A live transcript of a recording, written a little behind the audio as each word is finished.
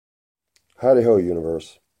Howdy ho,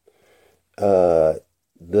 universe. Uh,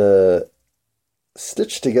 the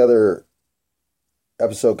stitched together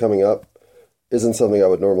episode coming up isn't something I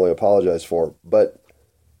would normally apologize for, but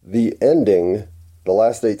the ending, the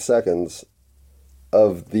last 8 seconds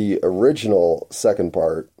of the original second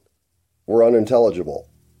part were unintelligible,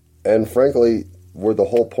 and frankly, were the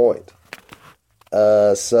whole point.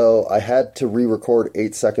 So I had to re-record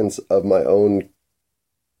 8 seconds of my own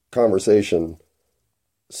conversation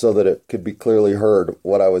so that it could be clearly heard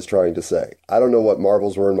what I was trying to say. I don't know what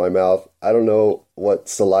marbles were in my mouth. I don't know what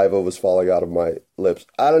saliva was falling out of my lips.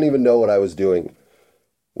 I don't even know what I was doing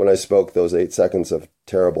when I spoke those 8 seconds of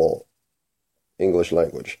terrible English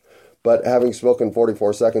language. But having spoken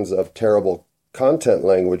 44 seconds of terrible content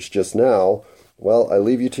language just now, well, I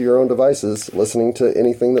leave you to your own devices. Listening to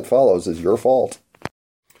anything that follows is your fault.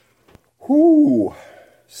 Whew.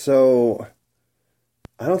 So,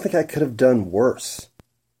 I don't think I could have done worse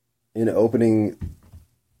in opening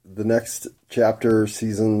the next chapter,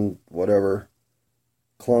 season, whatever,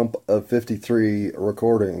 clump of 53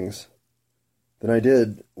 recordings than I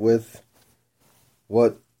did with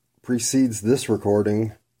what precedes this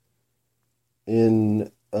recording in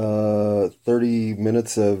 30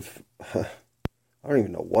 minutes of, I don't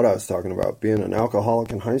even know what I was talking about, being an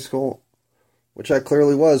alcoholic in high school, which I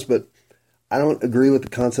clearly was, but I don't agree with the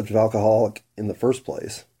concept of alcoholic in the first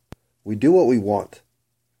place. We do what we want.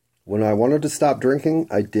 When I wanted to stop drinking,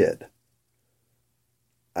 I did.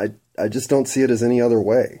 I just don't see it as any other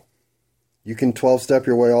way. You can 12-step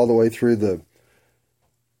your way all the way through the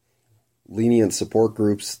lenient support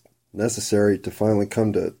groups necessary to finally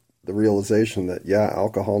come to the realization that, yeah,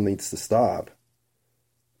 alcohol needs to stop.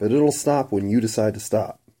 But it'll stop when you decide to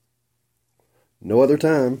stop. No other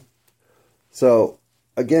time. So,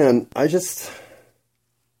 again,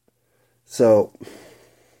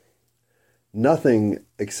 nothing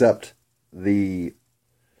except the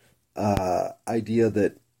idea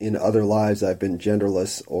that in other lives I've been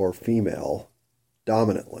genderless or female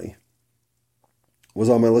dominantly was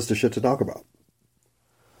on my list of shit to talk about.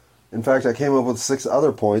 In fact, I came up with 6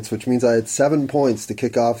 other points, which means I had 7 points to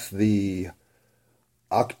kick off the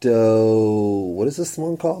what is this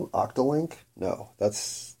one called? Octolink? No,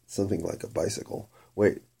 that's something like a bicycle.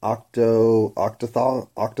 Wait, octagon?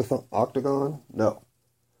 No.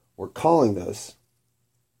 We're calling this,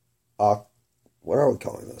 what are we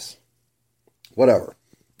calling this? Whatever.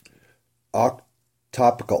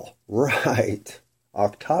 Octopical. Right.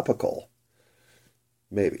 Octopical.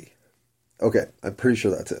 Maybe. Okay, I'm pretty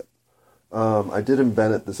sure that's it. I did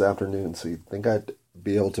invent it this afternoon, so you'd think I'd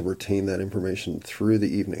be able to retain that information through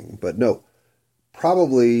the evening. But no,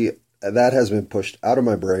 probably that has been pushed out of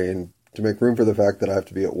my brain to make room for the fact that I have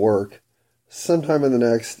to be at work sometime in the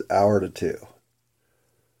next hour to 2.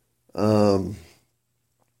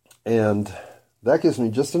 And that gives me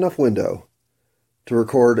just enough window to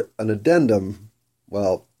record an addendum,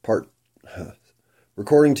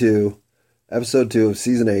 recording 2, episode 2 of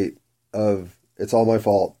season 8 of It's All My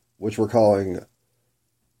Fault, which we're calling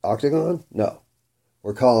Octagon? No.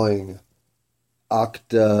 We're calling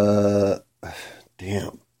Damn,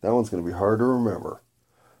 that one's going to be hard to remember.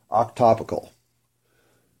 Octopical.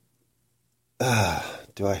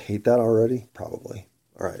 Do I hate that already? Probably.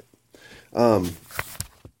 All right.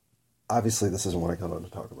 Obviously this isn't what I got on to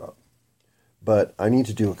talk about, but I need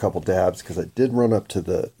to do a couple dabs because I did run up to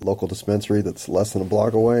the local dispensary that's less than a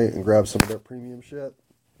block away and grab some of their premium shit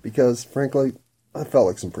because frankly, I felt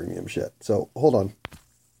like some premium shit. So hold on.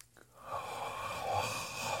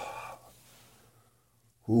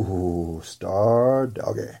 Ooh, star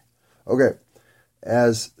doggy. Okay.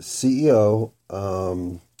 As CEO,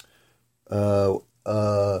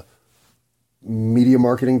 media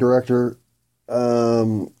marketing director,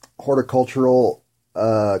 horticultural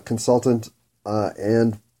consultant,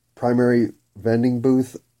 and primary vending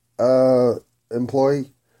booth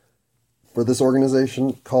employee for this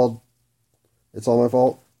organization called It's All My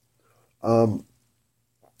Fault.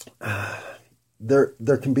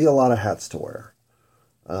 There can be a lot of hats to wear.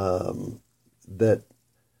 That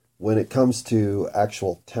when it comes to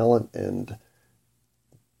actual talent and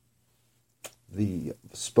the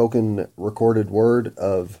spoken recorded word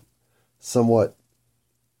of somewhat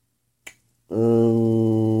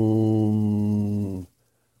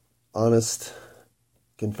honest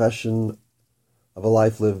confession of a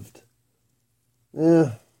life lived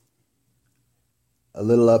a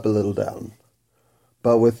little up, a little down,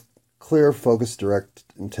 but with clear, focused, direct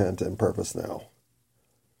intent and purpose now.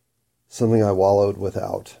 Something I wallowed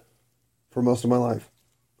without for most of my life.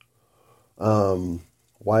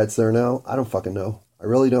 Why it's there now, I don't fucking know. I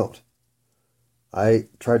really don't. I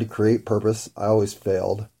tried to create purpose. I always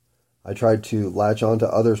failed. I tried to latch on to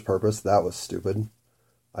others' purpose. That was stupid.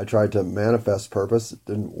 I tried to manifest purpose. It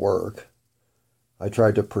didn't work. I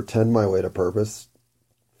tried to pretend my way to purpose.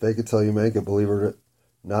 Fake it till you make it, believe it or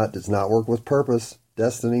not, does not work with purpose,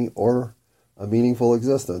 destiny, or a meaningful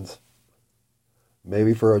existence.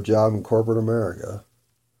 Maybe for a job in corporate America.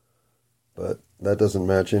 But that doesn't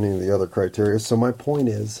match any of the other criteria. So my point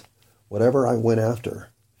is, whatever I went after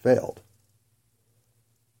failed.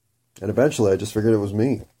 And eventually I just figured it was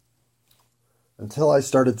me. Until I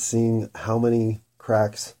started seeing how many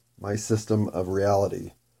cracks my system of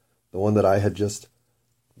reality, the one that I had just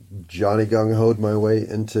Johnny Gung-hoed my way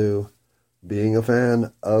into being a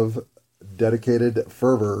fan of dedicated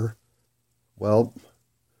fervor, well,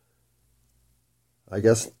 I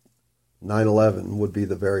guess 9/11 would be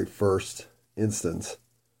the very first instance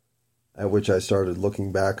at which I started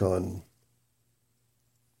looking back on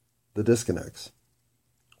the disconnects.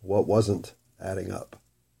 What wasn't adding up?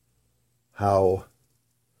 How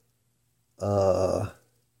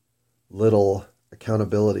little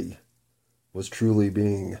accountability was truly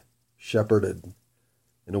being shepherded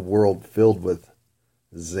in a world filled with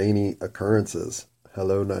zany occurrences.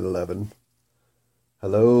 Hello, 9/11.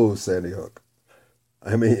 Hello, Sandy Hook.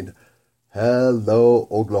 I mean, hello,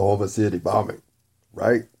 Oklahoma City bombing,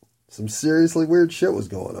 right? Some seriously weird shit was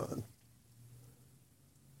going on.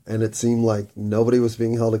 And it seemed like nobody was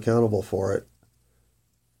being held accountable for it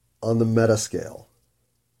on the meta scale.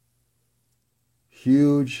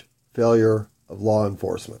 Huge failure of law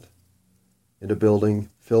enforcement in a building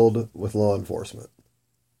filled with law enforcement.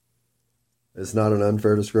 It's not an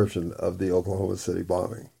unfair description of the Oklahoma City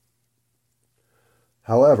bombing.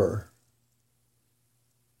 However,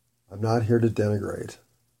 I'm not here to denigrate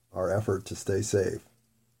our effort to stay safe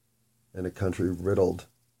in a country riddled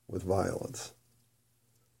with violence.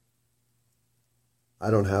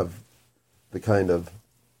 I don't have the kind of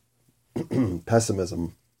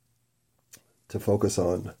pessimism to focus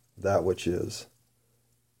on that which is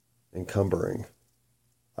encumbering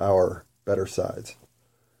our better sides.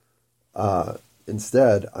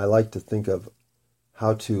 Instead, I like to think of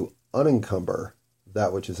how to unencumber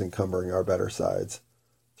that which is encumbering our better sides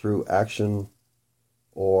through action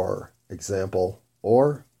or example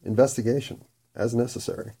or investigation as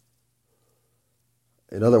necessary.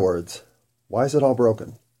 In other words, why is it all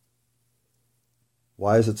broken?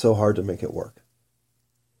 Why is it so hard to make it work?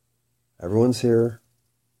 Everyone's here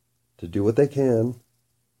to do what they can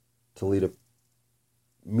to lead a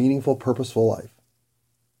meaningful, purposeful life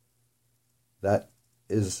that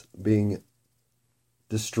is being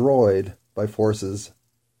destroyed by forces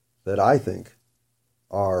that I think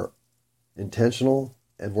are intentional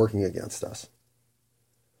and working against us.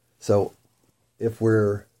 So if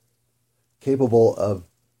we're capable of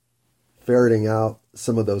ferreting out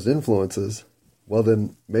some of those influences, well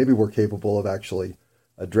then maybe we're capable of actually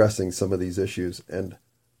addressing some of these issues and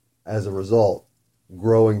as a result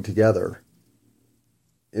growing together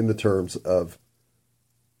in the terms of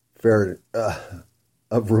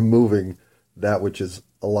removing that which is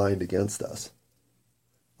aligned against us.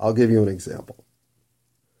 I'll give you an example.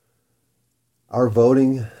 Our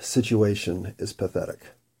voting situation is pathetic.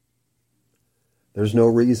 There's no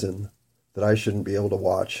reason that I shouldn't be able to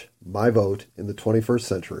watch my vote in the 21st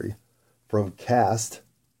century from cast,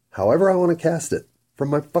 however I want to cast it, from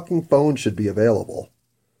my fucking phone should be available.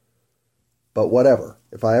 But whatever,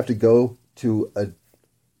 if I have to go to a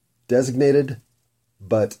designated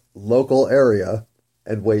but local area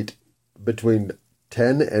and wait between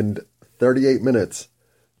 10 and 38 minutes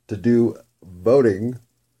to do voting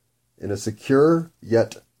in a secure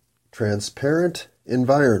yet transparent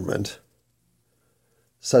environment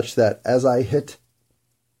such that as I hit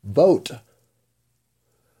vote,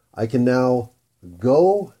 I can now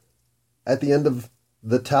go at the end of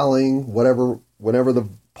the tallying, whenever the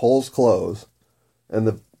polls close and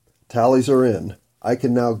the tallies are in, I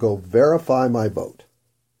can now go verify my vote.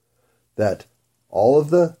 That all of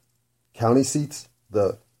the county seats,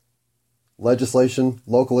 the legislation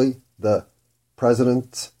locally, the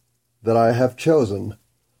presidents that I have chosen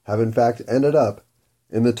have in fact ended up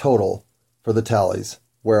in the total for the tallies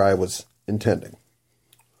where I was intending.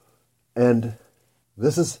 And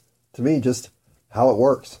this is, to me, just how it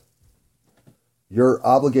works. Your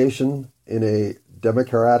obligation in a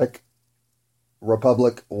democratic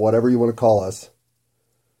republic, whatever you want to call us,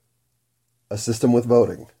 a system with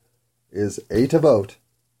voting, is A, to vote,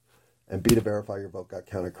 and B, to verify your vote got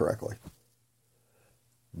counted correctly.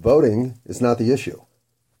 Voting is not the issue.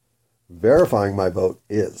 Verifying my vote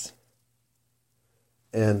is.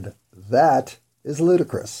 And that is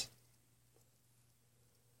ludicrous.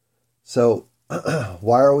 So,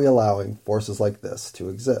 why are we allowing forces like this to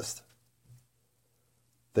exist?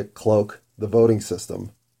 that cloak the voting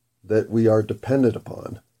system that we are dependent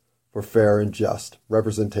upon for fair and just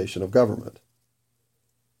representation of government.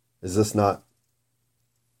 Is this not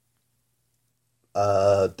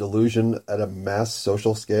a delusion at a mass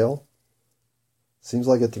social scale? Seems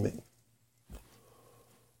like it to me.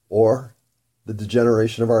 Or the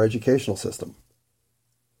degeneration of our educational system.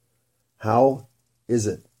 How is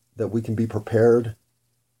it that we can be prepared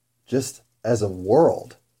just as a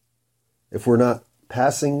world if we're not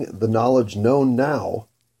passing the knowledge known now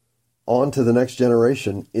on to the next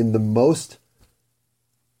generation in the most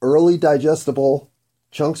early digestible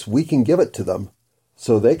chunks we can give it to them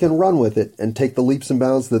so they can run with it and take the leaps and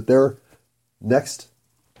bounds that their next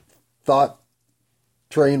thought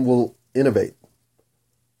train will innovate?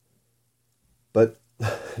 But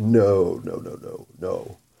no. No.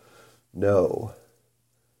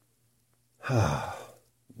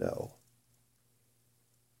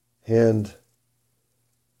 Hand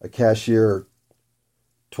a cashier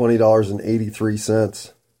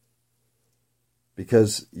 $20.83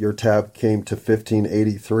 because your tab came to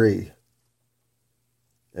 $15.83,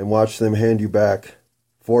 and watch them hand you back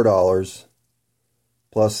 $4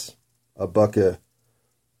 plus a bucket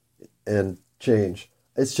and change.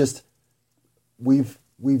 It's just we've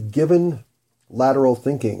given lateral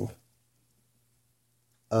thinking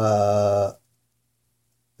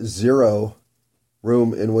zero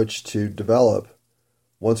room in which to develop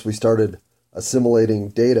once we started assimilating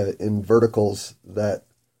data in verticals that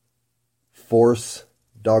force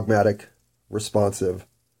dogmatic, responsive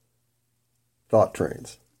thought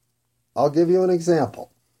trains. I'll give you an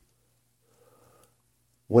example.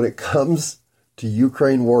 When it comes to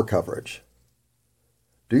Ukraine war coverage,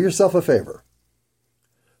 do yourself a favor.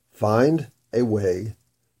 Find a way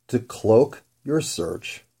to cloak your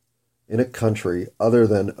search in a country other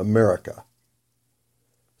than America.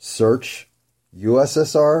 Search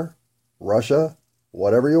USSR, Russia,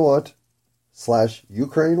 whatever you want, /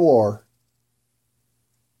 Ukraine war,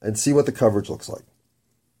 and see what the coverage looks like.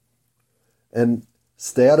 And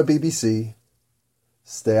stay out of BBC,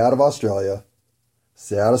 stay out of Australia,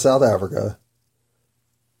 stay out of South Africa.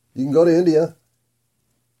 You can go to India.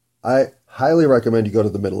 I highly recommend you go to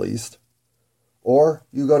the Middle East, or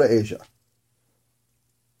you go to Asia.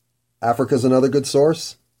 Africa's another good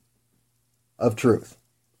source of truth.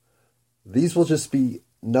 These will just be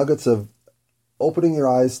nuggets of opening your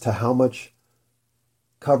eyes to how much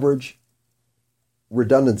coverage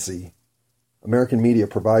redundancy American media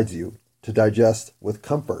provides you to digest with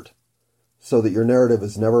comfort so that your narrative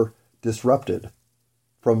is never disrupted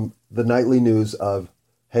from the nightly news of,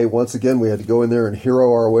 hey, once again, we had to go in there and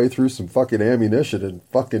hero our way through some fucking ammunition and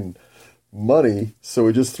fucking money, so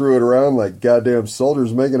we just threw it around like goddamn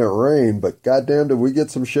soldiers making it rain, but goddamn, did we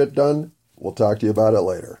get some shit done? We'll talk to you about it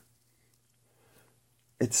later.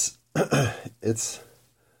 It's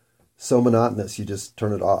so monotonous, you just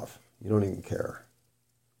turn it off. You don't even care.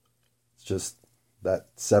 It's just that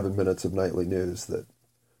 7 minutes of nightly news that,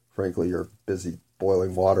 frankly, you're busy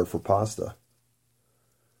boiling water for pasta.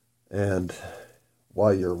 And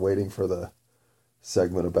while you're waiting for the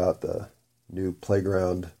segment about the new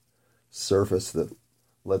playground surface that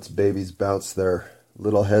lets babies bounce their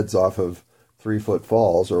little heads off of 3-foot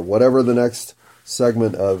falls, or whatever the next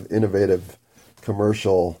segment of innovative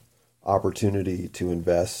commercial opportunity to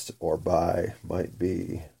invest or buy might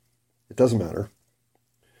be, it doesn't matter.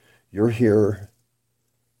 You're here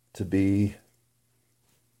to be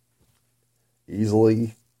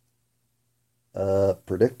easily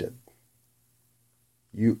predicted.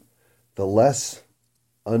 The less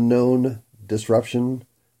unknown disruption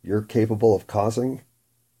you're capable of causing,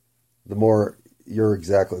 the more you're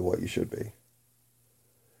exactly what you should be.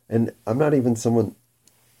 And I'm not even someone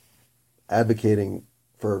advocating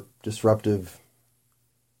for disruptive,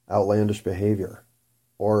 outlandish behavior,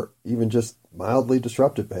 or even just mildly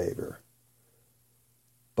disruptive behavior.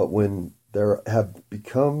 But when there have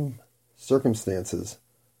become circumstances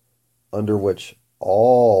under which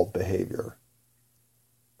all behavior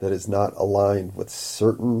that is not aligned with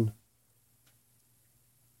certain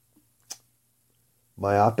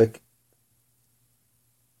myopic,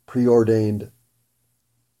 preordained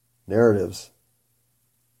narratives,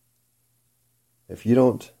 if you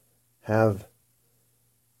don't have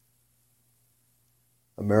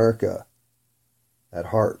America at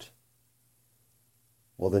heart,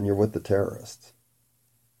 well, then you're with the terrorists.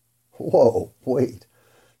 Whoa, wait.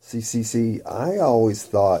 See, I always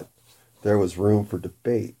thought there was room for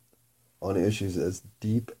debate on issues as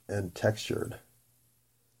deep and textured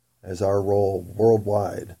as our role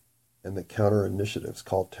worldwide in the counter initiatives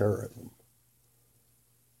called terrorism.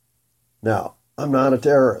 Now, I'm not a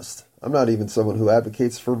terrorist. I'm not even someone who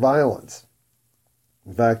advocates for violence.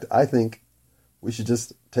 In fact, I think we should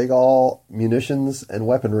just take all munitions and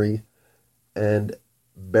weaponry and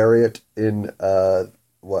bury it in that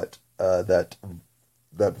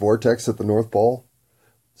vortex at the North Pole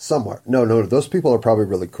somewhere. No, those people are probably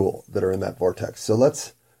really cool that are in that vortex. So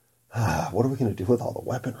what are we going to do with all the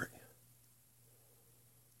weaponry?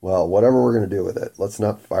 Well, whatever we're going to do with it, let's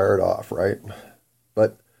not fire it off, right?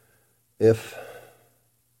 But if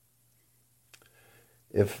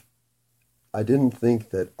I didn't think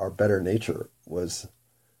that our better nature was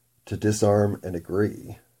to disarm and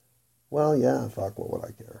agree, well, yeah, fuck, what would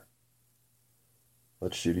I care?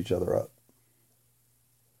 Let's shoot each other up.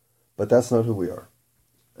 But that's not who we are.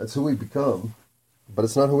 That's who we become, but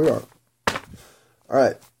it's not who we are. All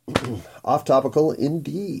right. Off-topical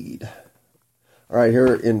indeed. All right,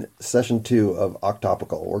 here in session 2 of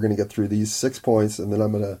Octopical, we're going to get through these 6 points, and then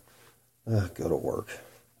I'm going to go to work.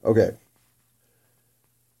 Okay.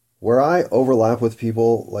 Where I overlap with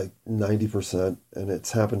people like 90%, and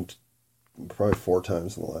it's happened probably 4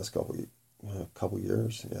 times in the last couple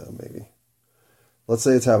years. Yeah, maybe. Let's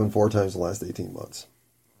say it's happened 4 times in the last 18 months.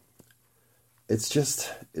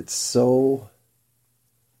 It's so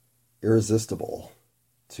irresistible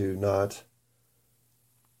to not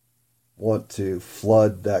want to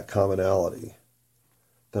flood that commonality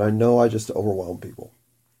that I know I just overwhelm people.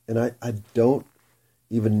 And I don't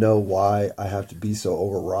even know why I have to be so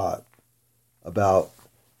overwrought about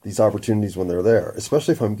these opportunities when they're there,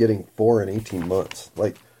 especially if I'm getting 4 in 18 months.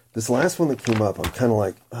 Like this last one that came up, I'm kind of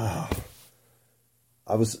like,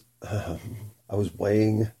 I was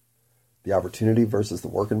weighing the opportunity versus the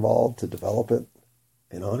work involved to develop it.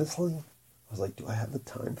 And honestly, I was like, do I have the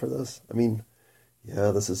time for this? I mean,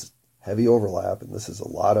 yeah, this is heavy overlap, and this is a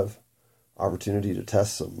lot of opportunity to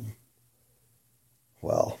test some,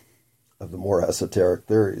 well, of the more esoteric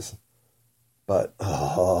theories. But,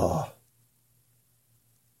 I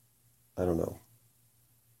don't know.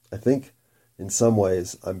 I think in some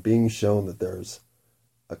ways I'm being shown that there's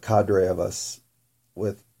a cadre of us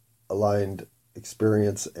with aligned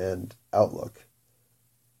experience and outlook.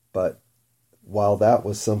 But while that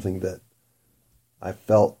was something that I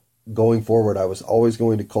felt going forward, I was always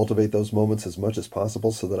going to cultivate those moments as much as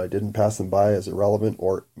possible so that I didn't pass them by as irrelevant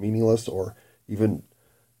or meaningless or even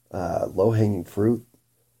low-hanging fruit.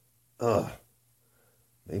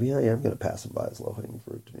 Maybe I am going to pass them by as low-hanging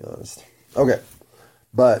fruit, to be honest. Okay,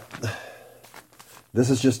 but this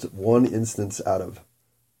is just one instance out of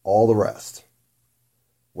all the rest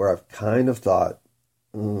where I've kind of thought,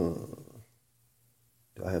 do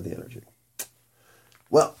I have the energy?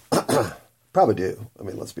 Well, probably do. I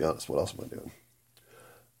mean, let's be honest. What else am I doing?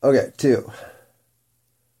 Okay, 2.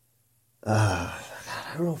 I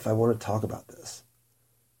don't know if I want to talk about this.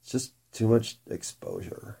 It's just too much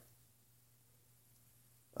exposure.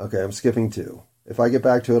 Okay, I'm skipping 2. If I get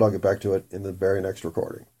back to it, I'll get back to it in the very next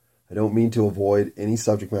recording. I don't mean to avoid any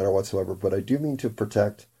subject matter whatsoever, but I do mean to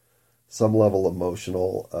protect some level of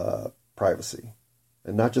emotional privacy,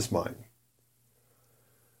 and not just mine.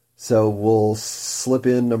 So we'll slip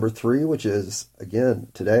in number 3, which is, again,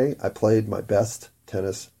 today I played my best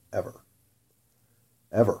tennis ever.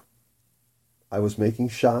 Ever. I was making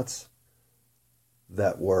shots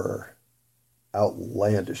that were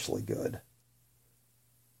outlandishly good.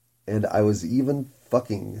 And I was even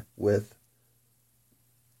fucking with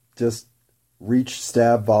just reach,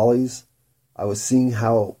 stab, volleys. I was seeing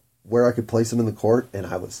where I could place them in the court, and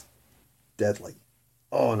I was deadly.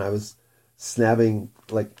 Oh, and I was snapping,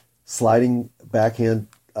 like sliding backhand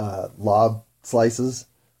lob slices.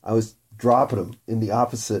 I was dropping them in the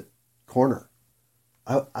opposite corner.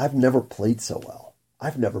 I've never played so well.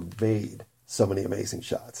 I've never made so many amazing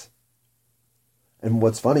shots. And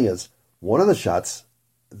what's funny is one of the shots,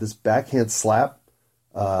 this backhand slap,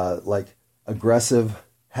 like aggressive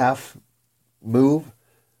half move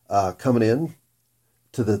coming in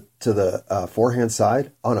to the forehand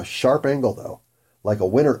side on a sharp angle though, like a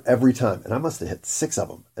winner every time. And I must have hit 6 of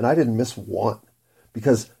them, and I didn't miss one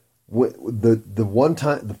because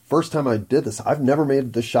the first time I did this, I've never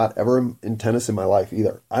made this shot ever in tennis in my life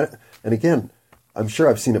either. And again, I'm sure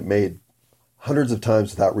I've seen it made hundreds of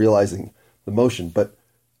times without realizing the motion. But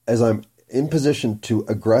as I'm in position to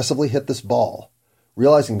aggressively hit this ball,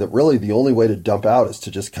 realizing that really the only way to dump out is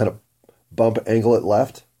to just kind of bump angle it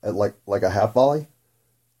left at like a half volley,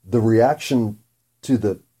 the reaction to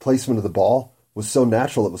the placement of the ball was so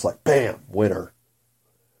natural it was like, bam, winner.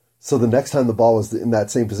 So the next time the ball was in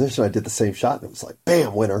that same position, I did the same shot, and it was like,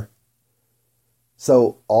 bam, winner.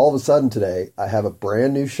 So all of a sudden today, I have a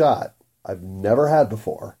brand new shot I've never had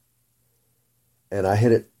before, and I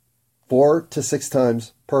hit it 4 to 6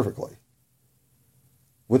 times perfectly.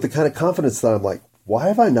 With the kind of confidence that I'm like, why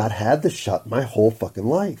have I not had this shot my whole fucking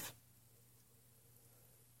life?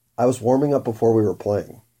 I was warming up before we were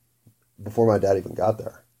playing, before my dad even got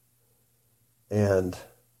there, and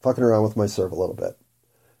fucking around with my serve a little bit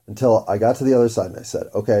until I got to the other side and I said,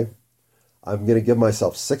 okay, I'm going to give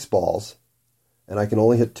myself 6 balls and I can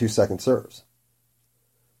only hit 2-second serves.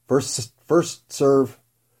 First serve,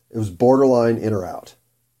 it was borderline in or out.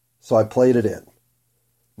 So I played it in.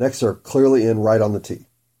 Next serve, clearly in right on the tee.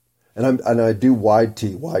 And I do wide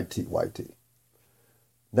tee, wide tee, wide tee.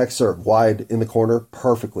 Next serve, wide in the corner,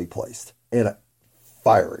 perfectly placed. And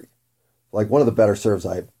fiery. Like one of the better serves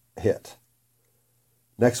I hit.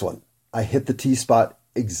 Next one, I hit the tee spot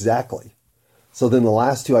exactly. So then the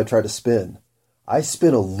last 2 I tried to spin. I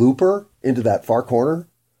spin a looper into that far corner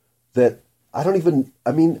that I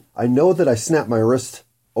know that I snapped my wrist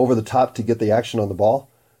over the top to get the action on the ball,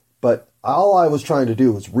 but all I was trying to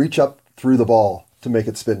do was reach up through the ball to make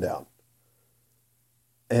it spin down.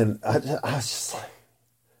 And I was just like,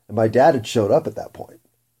 and my dad had showed up at that point.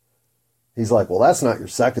 He's like, well, that's not your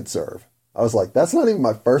second serve. I was like, that's not even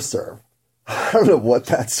my first serve. I don't know what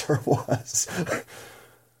that serve was.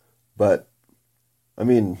 But, I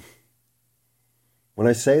mean, when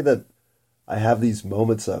I say that I have these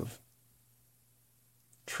moments of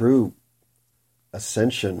true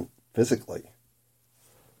ascension physically,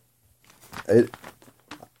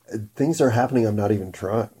 things are happening I'm not even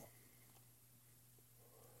trying.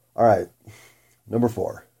 All right, number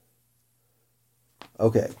 4.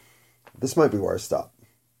 Okay, this might be where I stop.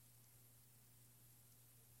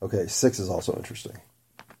 Okay, 6 is also interesting.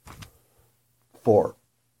 4.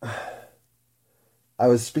 I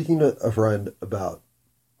was speaking to a friend about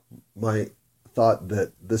my thought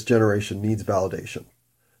that this generation needs validation.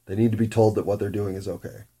 They need to be told that what they're doing is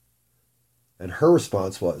okay. And her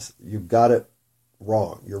response was, you've got it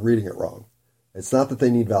wrong. You're reading it wrong. It's not that they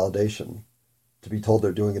need validation to be told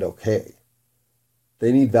they're doing it okay.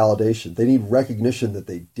 They need validation. They need recognition that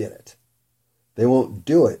they did it. They won't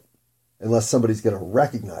do it unless somebody's going to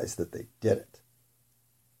recognize that they did it.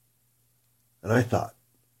 And I thought,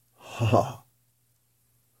 well,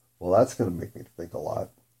 that's going to make me think a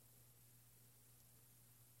lot.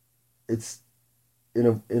 It's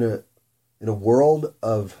in a world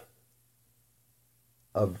of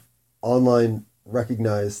online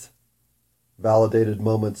recognized, validated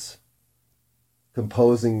moments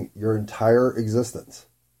composing your entire existence.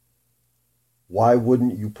 Why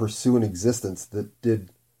wouldn't you pursue an existence that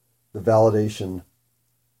did the validation,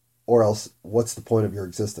 or else what's the point of your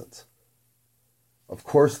existence? Of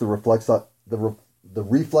course, the reflex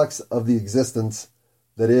of the existence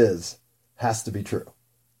that is has to be true.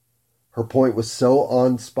 Her point was so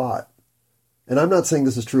on spot. And I'm not saying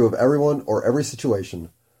this is true of everyone or every situation.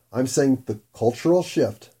 I'm saying the cultural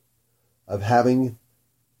shift of having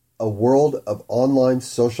a world of online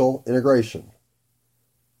social integration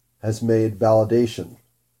has made validation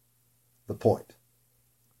the point.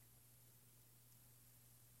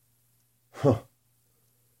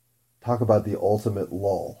 Talk about the ultimate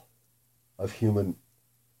lull of human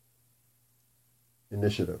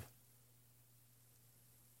initiative.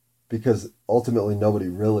 Because ultimately nobody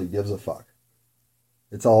really gives a fuck.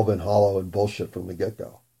 It's all been hollow and bullshit from the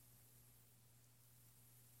get-go.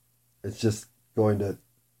 It's just going to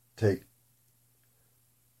take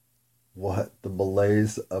the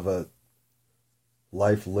malaise of a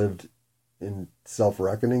life lived in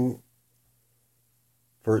self-reckoning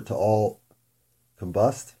for it to all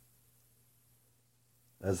combust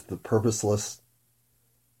as the purposeless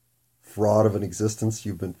fraud of an existence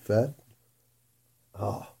you've been fed.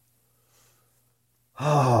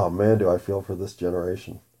 Oh, man, do I feel for this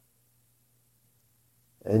generation.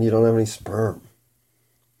 And you don't have any sperm.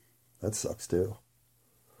 That sucks too.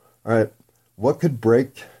 All right, what could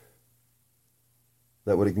break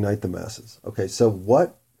that would ignite the masses? Okay, so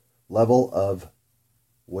what level of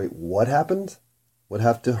what happened would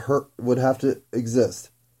have to exist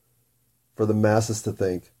for the masses to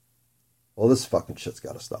think, well, this fucking shit's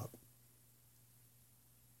got to stop.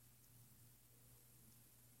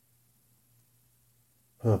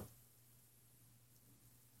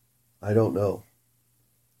 I don't know.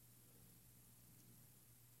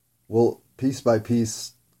 Will piece by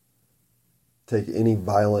piece take any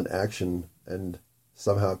violent action and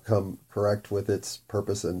somehow come correct with its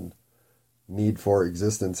purpose and need for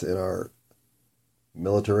existence in our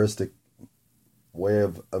militaristic way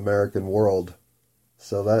of American world?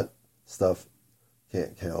 So that stuff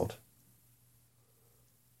can't count.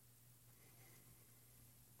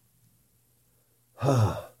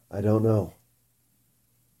 I don't know.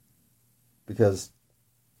 Because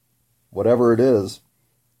whatever it is,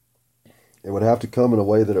 it would have to come in a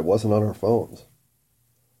way that it wasn't on our phones.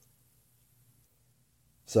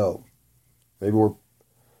 So, maybe we're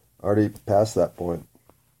already past that point.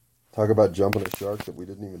 Talk about jumping a shark that we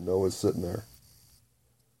didn't even know was sitting there.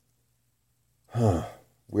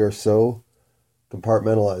 We are so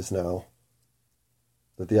compartmentalized now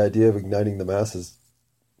that the idea of igniting the masses,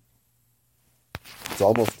 it's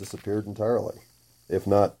almost disappeared entirely, if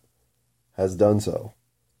not has done so.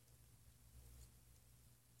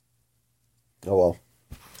 Oh well.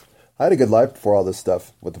 I had a good life before all this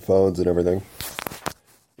stuff with the phones and everything.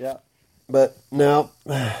 Yeah. But now,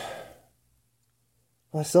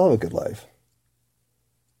 I still have a good life.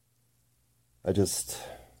 I just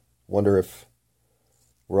wonder if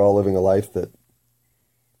we're all living a life that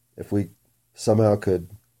if we somehow could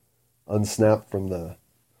unsnap from the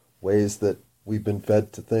ways that we've been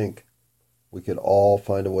fed to think, we could all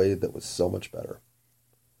find a way that was so much better.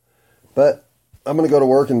 But I'm going to go to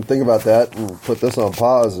work and think about that and put this on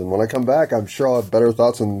pause. And when I come back, I'm sure I'll have better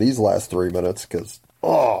thoughts on these last 3 minutes because,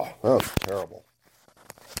 that was terrible.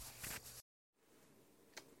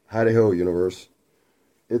 Howdy-ho, universe.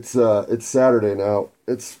 It's Saturday now.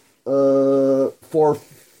 It's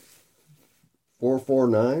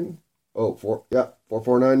 4:49.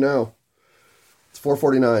 4:49 now. It's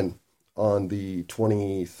 4:49 on the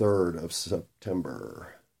 23rd of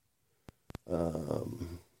September.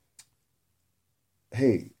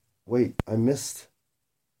 Hey, wait, I missed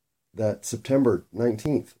that September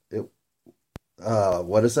 19th.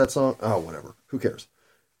 What is that song? Oh, whatever. Who cares?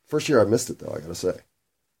 First year I missed it though, I gotta say.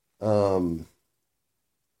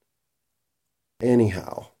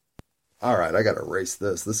 Anyhow. Alright, I gotta erase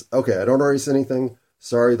this. Okay, I don't erase anything.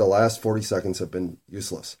 Sorry, the last 40 seconds have been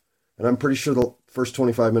useless. And I'm pretty sure the first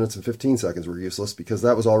 25 minutes and 15 seconds were useless because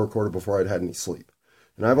that was all recorded before I'd had any sleep.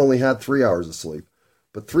 And I've only had 3 hours of sleep.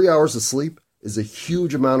 But 3 hours of sleep is a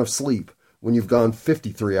huge amount of sleep when you've gone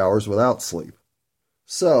 53 hours without sleep.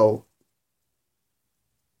 So,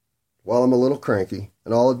 while I'm a little cranky,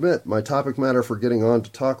 and I'll admit my topic matter for getting on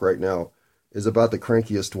to talk right now is about the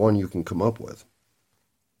crankiest one you can come up with.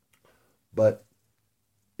 But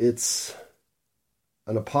it's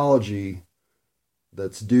an apology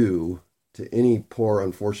that's due to any poor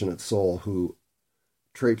unfortunate soul who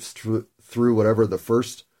traipsed through whatever the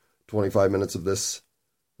first 25 minutes of this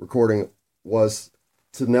recording was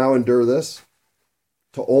to now endure this,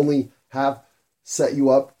 to only have set you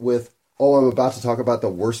up with, oh, I'm about to talk about the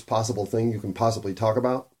worst possible thing you can possibly talk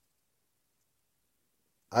about.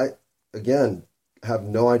 I, again, have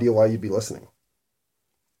no idea why you'd be listening.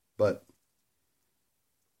 But,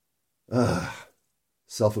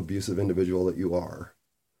 self-abusive individual that you are.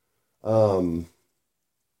 I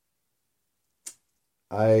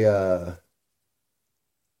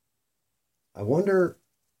wonder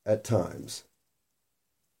at times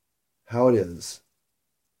how it is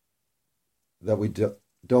that we don't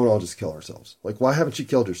all just kill ourselves. Like, why haven't you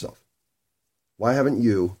killed yourself? Why haven't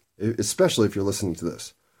you, especially if you're listening to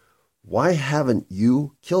this, why haven't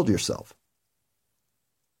you killed yourself?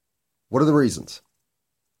 What are the reasons?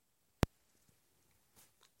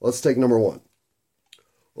 Let's take number one.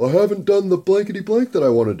 I haven't done the blankety blank that I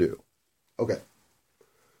want to do. Okay.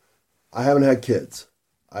 I haven't had kids.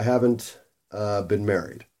 I haven't been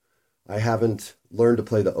married. I haven't learned to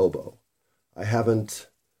play the oboe. I haven't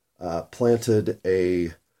planted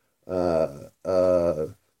I have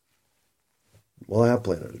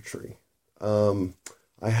planted a tree.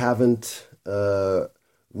 I haven't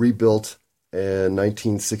rebuilt a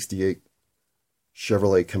 1968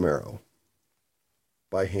 Chevrolet Camaro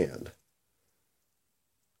by hand.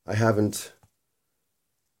 I haven't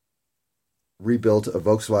rebuilt a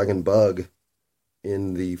Volkswagen Bug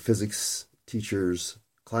in the physics teacher's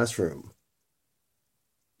classroom.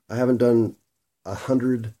 I haven't done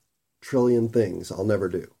 100 trillion things I'll never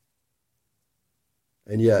do.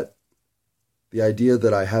 And yet, the idea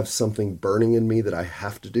that I have something burning in me that I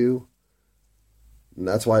have to do, and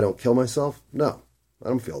that's why I don't kill myself? No, I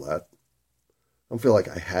don't feel that. I don't feel like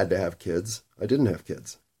I had to have kids. I didn't have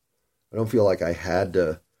kids. I don't feel like I had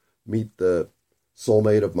to meet the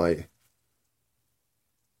soulmate of my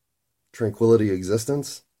tranquility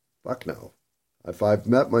existence. Fuck no. If I've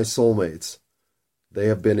met my soulmates, they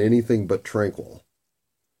have been anything but tranquil.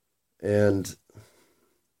 And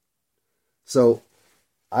so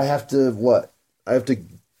I have to, what? I have to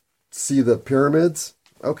see the pyramids?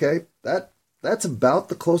 Okay, that's about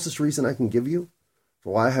the closest reason I can give you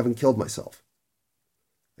for why I haven't killed myself.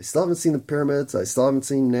 I still haven't seen the pyramids. I still haven't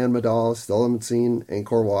seen Nan Madol. Still haven't seen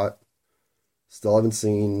Angkor Wat. Still haven't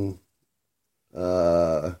seen,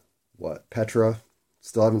 Petra.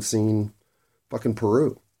 Still haven't seen fucking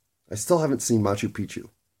Peru. I still haven't seen Machu Picchu.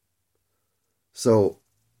 So,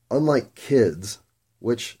 unlike kids,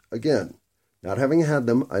 which, again, not having had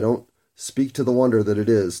them, I don't speak to the wonder that it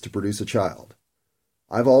is to produce a child.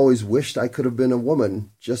 I've always wished I could have been a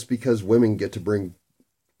woman just because women get to bring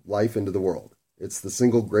life into the world. It's the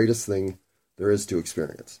single greatest thing there is to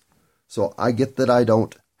experience. So I get that I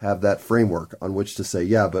don't have that framework on which to say,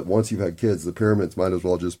 yeah, but once you've had kids, the pyramids might as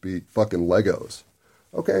well just be fucking Legos.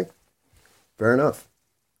 Okay, fair enough.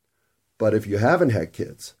 But if you haven't had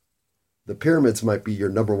kids, the pyramids might be your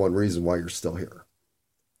number one reason why you're still here.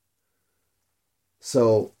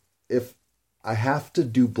 So if I have to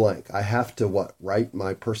do blank, I have to write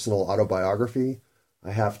my personal autobiography.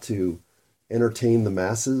 I have to entertain the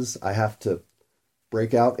masses. I have to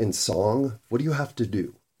break out in song. What do you have to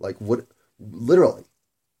do? Like what, literally,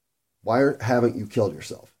 why haven't you killed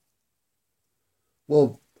yourself?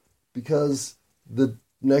 Well, because the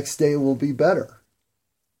next day will be better.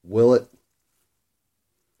 Will it?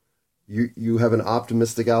 You have an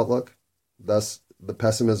optimistic outlook. Thus, the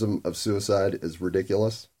pessimism of suicide is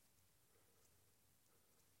ridiculous.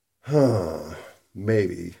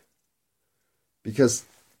 Maybe. Because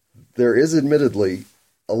there is admittedly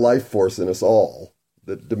a life force in us all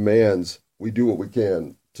that demands we do what we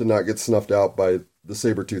can to not get snuffed out by the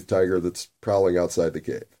saber-toothed tiger that's prowling outside the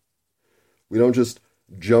cave. We don't just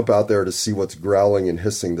jump out there to see what's growling and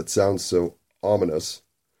hissing that sounds so ominous.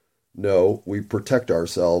 No, we protect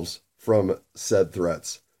ourselves from said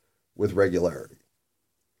threats with regularity.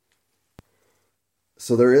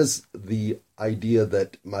 So there is the idea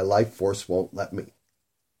that my life force won't let me.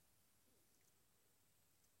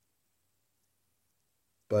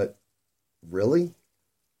 But really?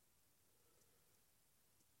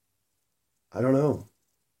 I don't know.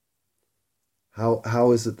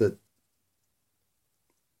 How is it that,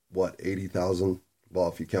 80,000? Well,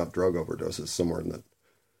 if you count drug overdoses, somewhere in the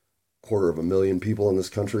 250,000 people in this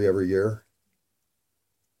country every year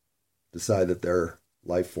decide that their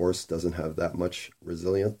life force doesn't have that much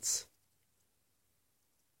resilience.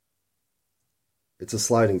 It's a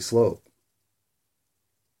sliding slope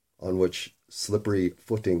on which slippery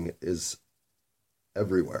footing is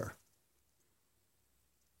everywhere.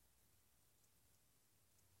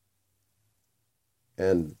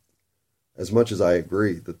 And as much as I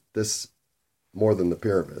agree that this, more than the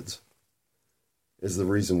pyramids, is the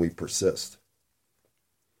reason we persist,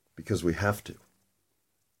 because we have to.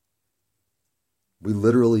 We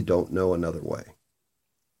literally don't know another way.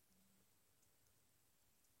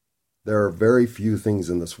 There are very few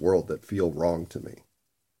things in this world that feel wrong to me.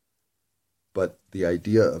 But the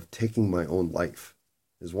idea of taking my own life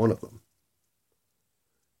is one of them.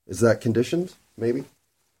 Is that conditioned? Maybe.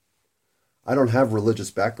 I don't have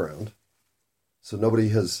religious background, so nobody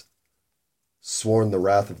has sworn the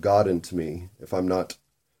wrath of God into me if I'm not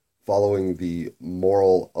following the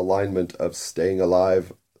moral alignment of staying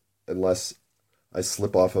alive unless I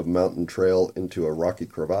slip off a mountain trail into a rocky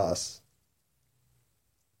crevasse.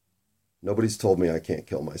 Nobody's told me I can't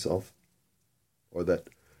kill myself, or that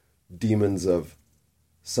demons of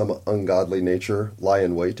some ungodly nature lie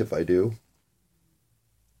in wait if I do.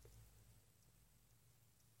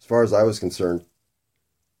 As far as I was concerned,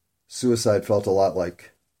 suicide felt a lot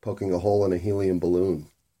like poking a hole in a helium balloon.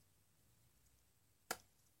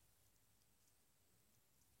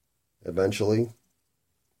 Eventually,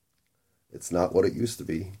 it's not what it used to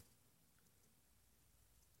be.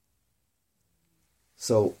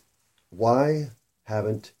 So, why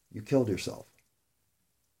haven't you killed yourself?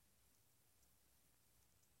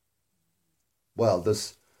 Well,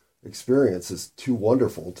 this experience is too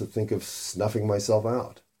wonderful to think of snuffing myself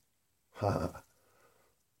out.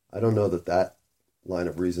 I don't know that line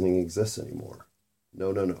of reasoning exists anymore.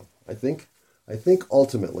 No. I think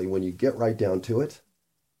ultimately, when you get right down to it,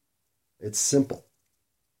 it's simple.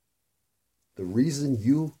 The reason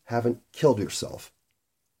you haven't killed yourself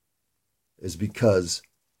is because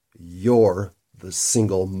you're the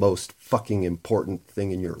single most fucking important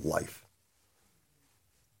thing in your life.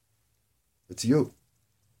 It's you.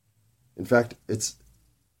 In fact, it's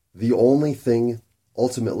the only thing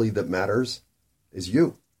ultimately that matters is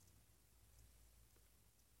you.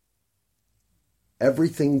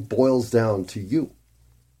 Everything boils down to you.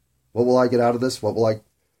 What will I get out of this? What will I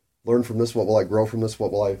learn from this? What will I grow from this?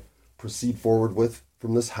 What will I proceed forward with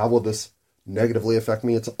from this? How will this negatively affect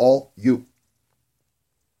me? It's all you.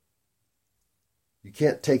 You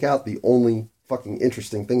can't take out the only fucking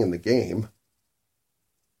interesting thing in the game.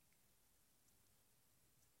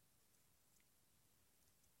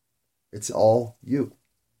 It's all you.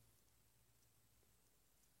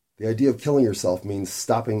 The idea of killing yourself means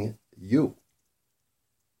stopping you.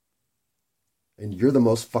 And you're the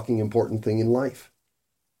most fucking important thing in life.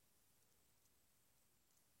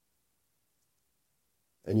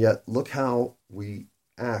 And yet, look how we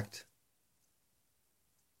act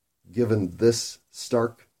given this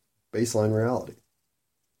stark baseline reality.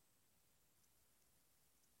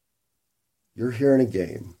 You're here in a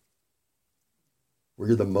game where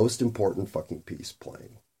you're the most important fucking piece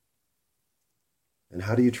playing. And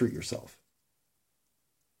how do you treat yourself?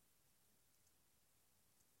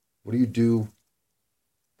 What do you do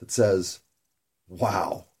that says,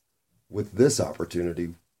 wow, with this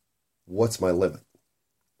opportunity, what's my limit?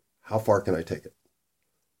 How far can I take it?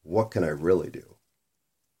 What can I really do?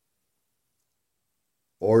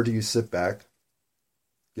 Or do you sit back,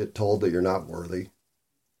 get told that you're not worthy,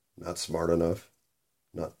 not smart enough,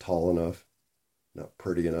 not tall enough, not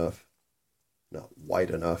pretty enough, not white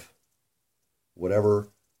enough, whatever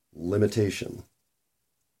limitation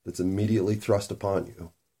that's immediately thrust upon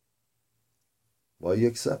you, well, you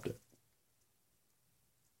accept it.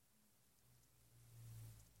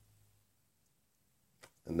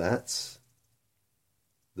 And that's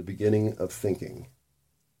the beginning of thinking,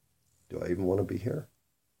 do I even want to be here?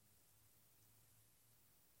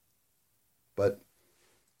 But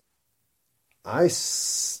I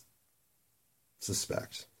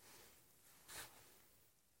suspect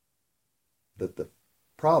that the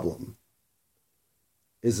problem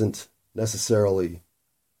isn't necessarily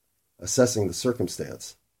assessing the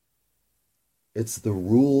circumstance. It's the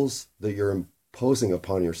rules that you're imposing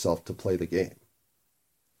upon yourself to play the game.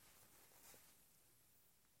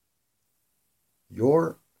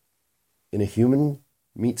 You're in a human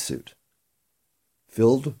meat suit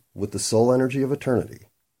filled with the soul energy of eternity.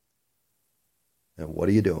 And what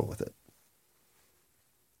are you doing with it?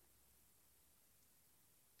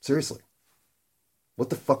 Seriously, what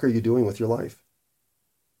the fuck are you doing with your life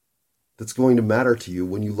that's going to matter to you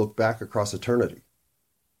when you look back across eternity?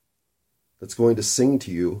 That's going to sing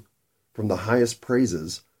to you from the highest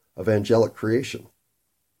praises of angelic creation.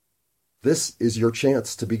 This is your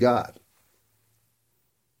chance to be God.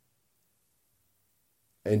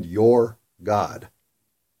 And you're God.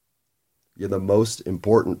 You're the most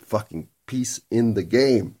important fucking piece in the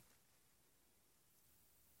game.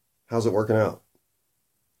 How's it working out?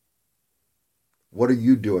 What are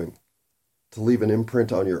you doing to leave an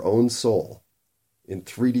imprint on your own soul in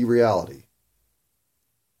 3D reality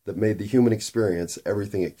that made the human experience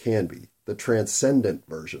everything it can be? The transcendent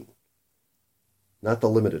version, not the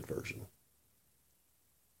limited version.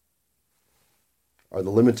 Are the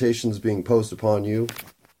limitations being posed upon you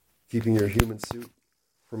keeping your human suit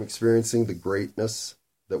from experiencing the greatness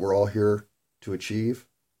that we're all here to achieve?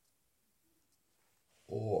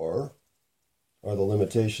 Or are the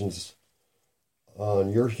limitations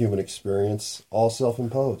on your human experience all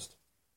self-imposed?